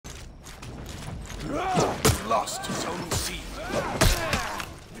Lost Zone C.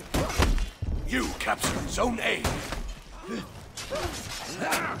 You captured Zone A.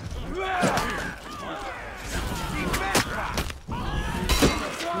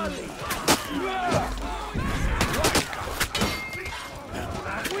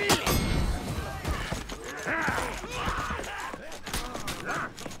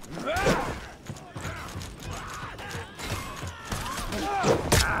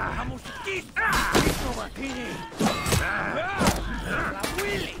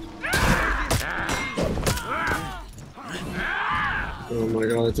 Oh my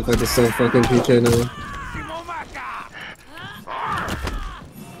god, it's like the same fucking PK now.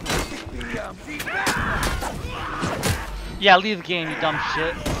 Yeah, leave the game, you dumb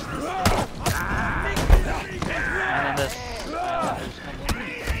shit. And then this.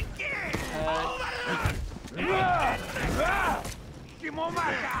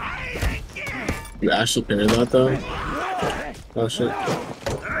 You actually parried that though? Oh shit.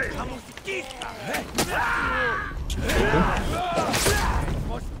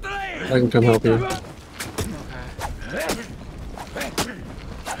 I can come help you.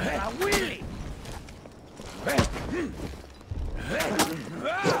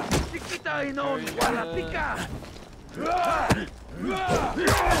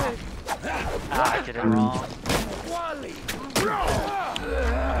 Ah, I did it wrong.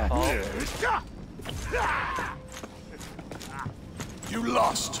 You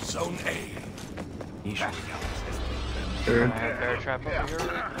lost Zone A. Sure. Bear trap over here really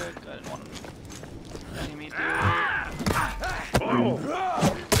quick. I didn't want to see me do it.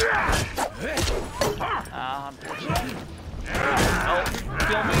 Ah, unfortunately. Oh,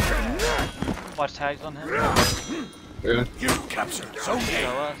 kill me. Watch tags on him. Yeah. You captured Zone Show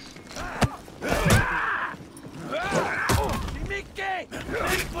A. us.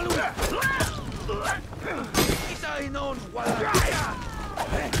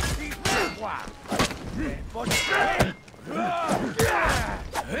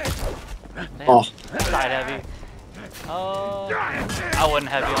 Damn. Oh. Side heavy. I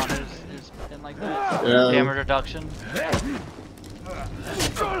wouldn't heavy on his pin like that. Yeah. Damage reduction.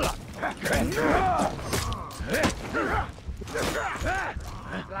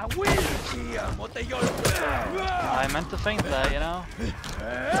 I meant to feint that, you know?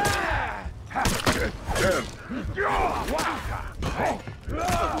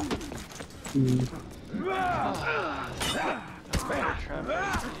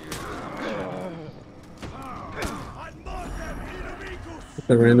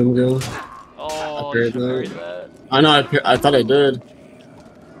 The random go. Oh, I you parried parried that. that. I know, I thought I did.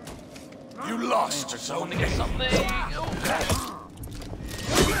 You lost I Zone want to get A. something.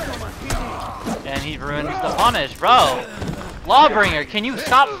 And he ruins the punish, bro. Lawbringer, can you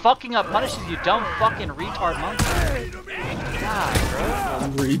stop fucking up punishes, you dumb fucking retard monkey? God,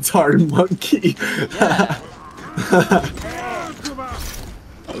 bro. Retard monkey. Yeah.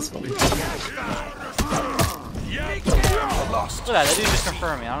 That was funny. Lost. Look at that, that dude just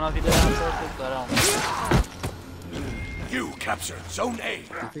confirmed me. I don't know if he did it on purpose, but I don't. You captured Zone A.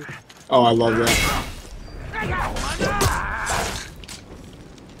 Oh, I love that.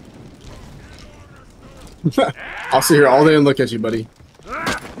 I'll sit here all day and look at you, buddy.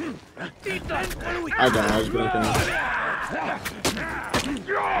 I dodged, but okay.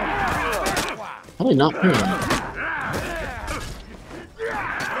 How did I not parry that?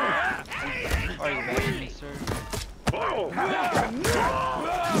 Are you begging me, sir?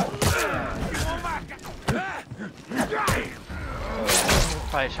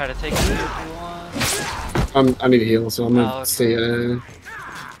 Probably try to take it if you want. I need to heal, so I'm gonna Okay. stay.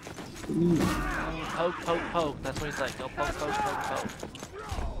 Poke, poke, poke. That's what he's like. Go poke, poke, poke, poke.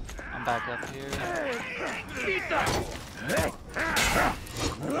 I'm back up here.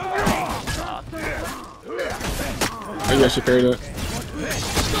 Fuck. Maybe I should parry that.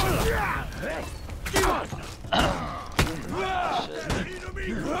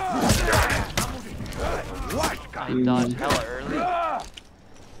 I dodged hella early.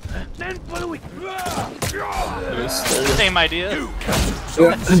 Nice. Same idea. You captured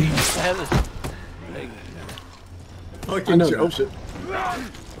Zone Yeah. C. I had this I know that shit.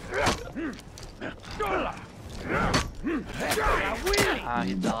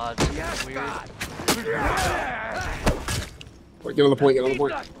 he dodged. Weird. Wait, get on the point, get on the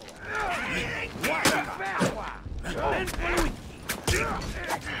point.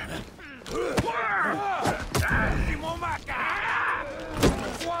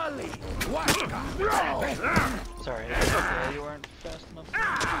 Sorry, yeah, you weren't fast enough.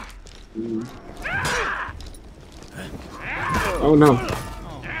 Oh no.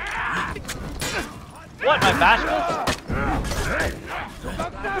 Oh. What, my Vasquez?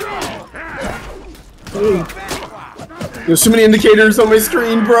 There's too many indicators on my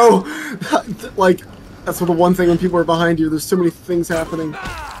screen, bro. Like, that's the one thing when people are behind you. There's too many things happening.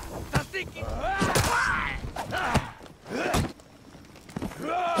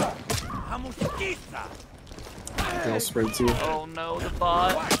 I'll sprint to you. Oh no, the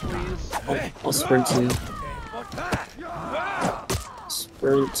bot, please. I'll sprint to you.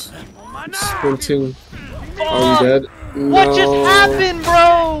 Sprint. Sprinting. Are you dead? What No. just happened,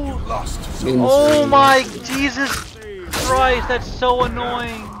 bro? Lost. Oh my Jesus Christ, that's so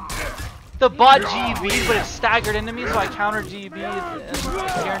annoying. The bot GB, but it's staggered into me, so I counter GB and I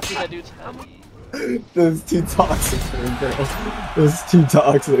guarantee that dude's heavy. That's too toxic, man, bro. That's too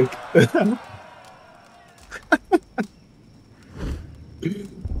toxic.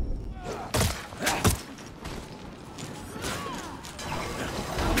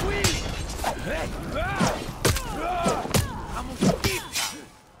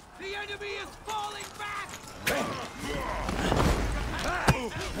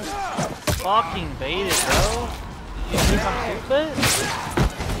 Fucking baited, bro. You think I'm stupid? You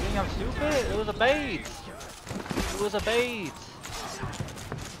think I'm stupid? It was a bait. It was a bait.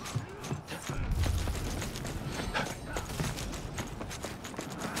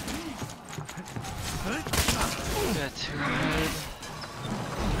 Good turret.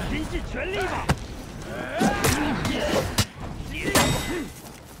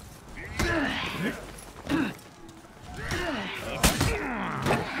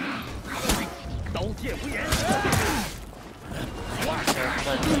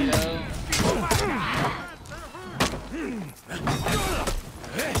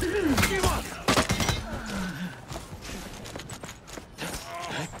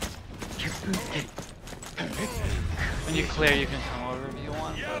 When you clear, you can come over if you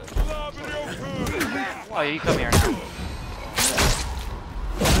want. Oh, you come here now.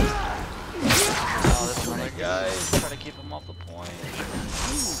 Oh, this other guy. Try to keep him off the point.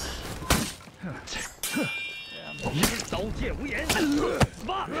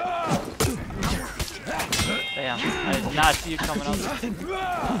 Damn, I did not see you coming up.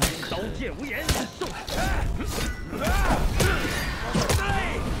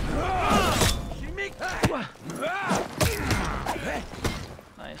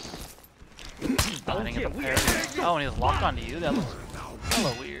 Nice. Finding a pair. Oh, and he's locked onto you? That looks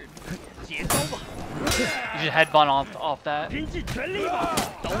hella weird. You should headbutt off that.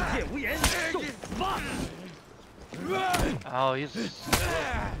 Oh, he's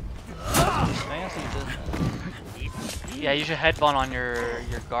fancy business. Yeah, you should headbutt on your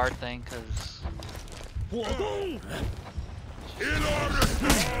guard thing, cause.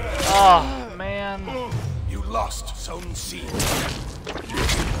 Oh man. You lost Zone C.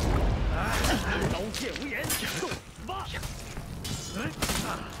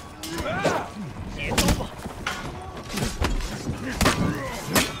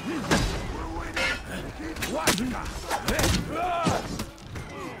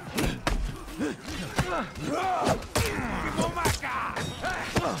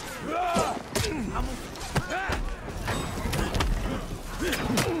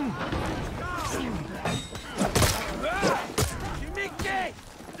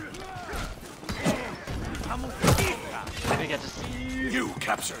 You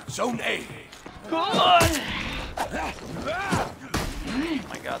captured Zone A. Oh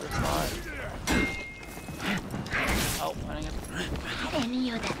my god, that's hot. Oh, I didn't get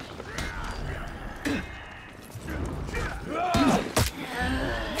the...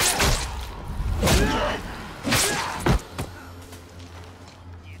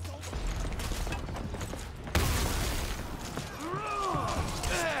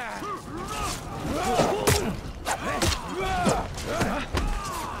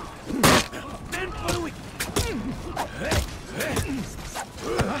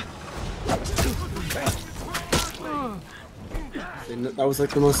 That was like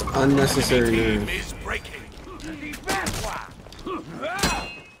the most unnecessary move. Is breaking.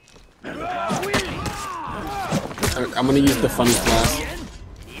 I'm gonna use the funny flask.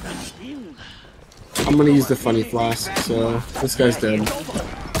 I'm gonna use the funny flask, so this guy's dead.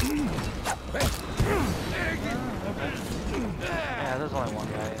 Yeah, there's only one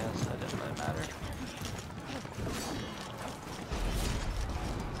guy, yeah, so it didn't really matter.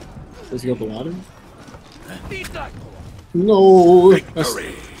 Does he go below? No,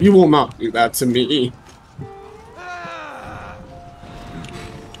 you will not do that to me.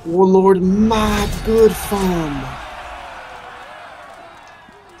 Warlord, my good fun.